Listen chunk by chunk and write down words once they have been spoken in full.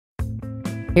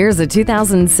Here's a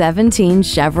 2017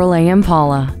 Chevrolet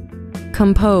Impala.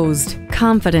 Composed,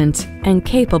 confident, and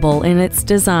capable in its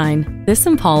design, this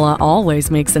Impala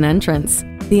always makes an entrance.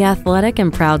 The athletic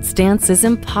and proud stance is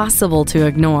impossible to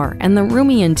ignore, and the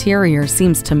roomy interior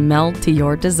seems to meld to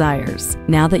your desires.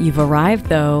 Now that you've arrived,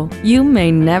 though, you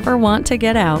may never want to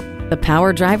get out. The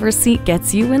power driver's seat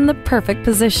gets you in the perfect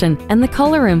position, and the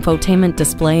color infotainment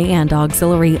display and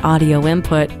auxiliary audio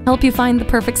input help you find the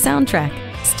perfect soundtrack.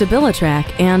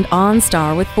 StabiliTrak and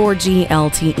OnStar with 4G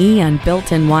LTE and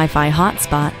built-in Wi-Fi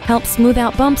hotspot help smooth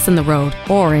out bumps in the road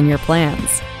or in your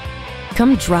plans.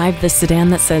 Come drive the sedan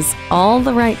that says all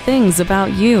the right things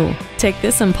about you. Take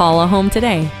this Impala home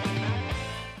today.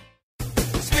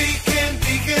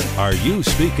 Are you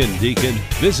speaking Deacon?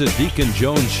 Visit Deacon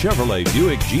Jones Chevrolet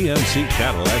Buick GMC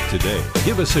Cadillac today.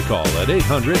 Give us a call at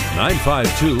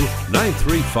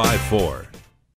 800-952-9354.